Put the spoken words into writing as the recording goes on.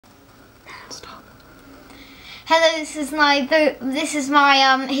Hello, this is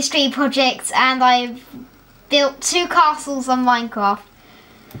my history project, and I've built 2 castles on Minecraft.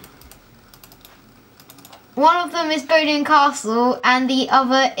 One of them is Bodiam Castle, and the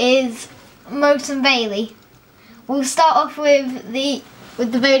other is Moat and Bailey. We'll start off with the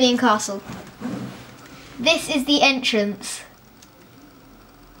Bodiam Castle. This is the entrance.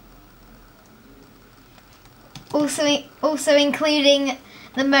 Also including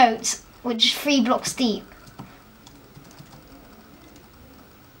the moat, which is 3 blocks deep.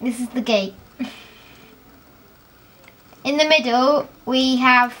 This is the gate. In the middle we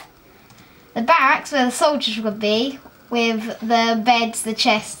have the barracks where the soldiers would be, with the beds, the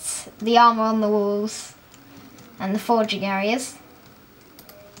chests, the armour on the walls and the forging areas.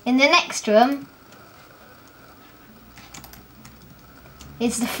 In the next room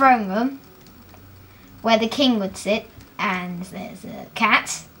is the throne room, where the king would sit, and there's a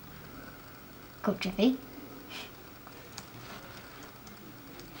cat called Jiffy.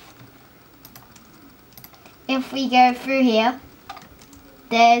 If we go through here,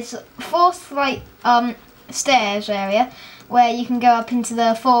 there's 4 flight stairs area where you can go up into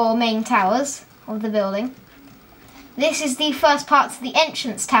the 4 main towers of the building. This is the first part to the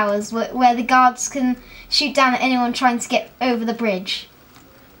entrance towers where the guards can shoot down at anyone trying to get over the bridge.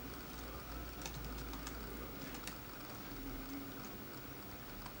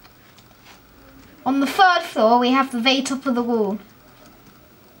 On the 3rd floor we have the very top of the wall.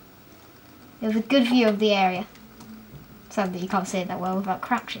 You have a good view of the area. Sadly you can't see it that well without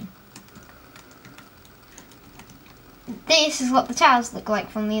crouching. This is what the towers look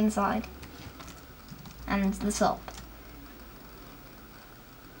like from the inside and the top.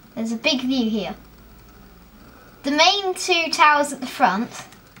 There's a big view here. The main 2 towers at the front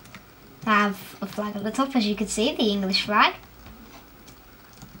have a flag at the top, as you can see, the English flag.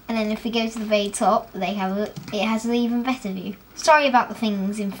 And then if we go to the very top, it has an even better view. Sorry about the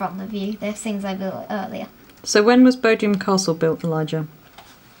things in front of you. There's things I built earlier. So when was Bodiam Castle built, Elijah?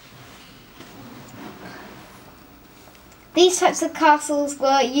 These types of castles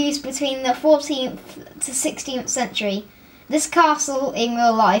were used between the 14th to 16th century. This castle, in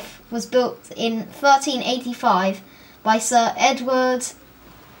real life, was built in 1385 by Sir Edward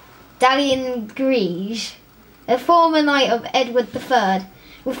d'Allian-Grige, a former knight of Edward III.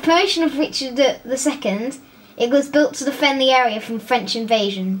 With permission of Richard II, it was built to defend the area from French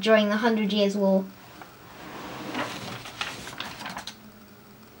invasion during the 100 Years' War.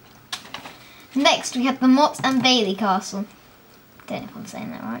 Next we have the Moat and Bailey Castle. Don't know if I'm saying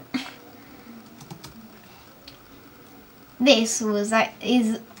that right. This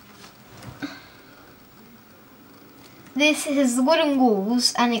has wooden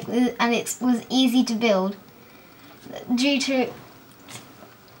walls, and it was easy to build due to.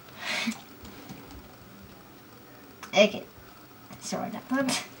 Okay, sorry about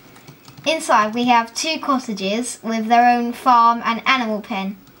that. Inside we have 2 cottages with their own farm and animal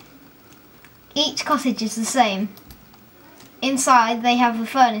pen. Each cottage is the same. Inside they have the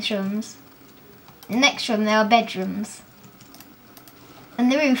furnace rooms. In the next room there are bedrooms.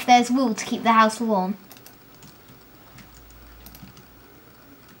 And the roof there's wool to keep the house warm.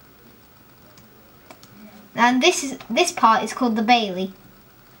 And this part is called the Bailey.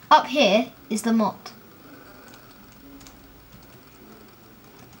 Up here is the moat.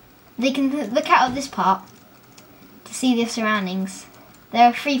 They can look out of this part to see the surroundings. There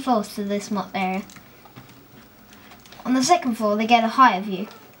are 3 floors to this moat area. On the 2nd floor they get a higher view.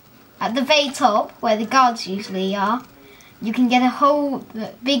 At the very top, where the guards usually are, you can get a whole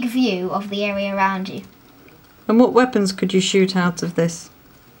big view of the area around you. And what weapons could you shoot out of this?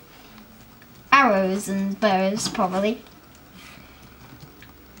 Arrows and bows, probably.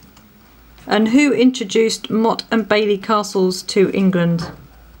 And who introduced Moat and Bailey castles to England?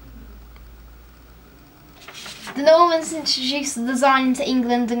 The Normans introduced the design into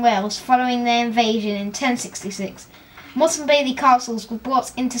England and Wales following their invasion in 1066. Moat and Bailey castles were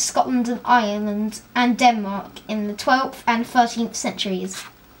brought into Scotland and Ireland and Denmark in the 12th and 13th centuries.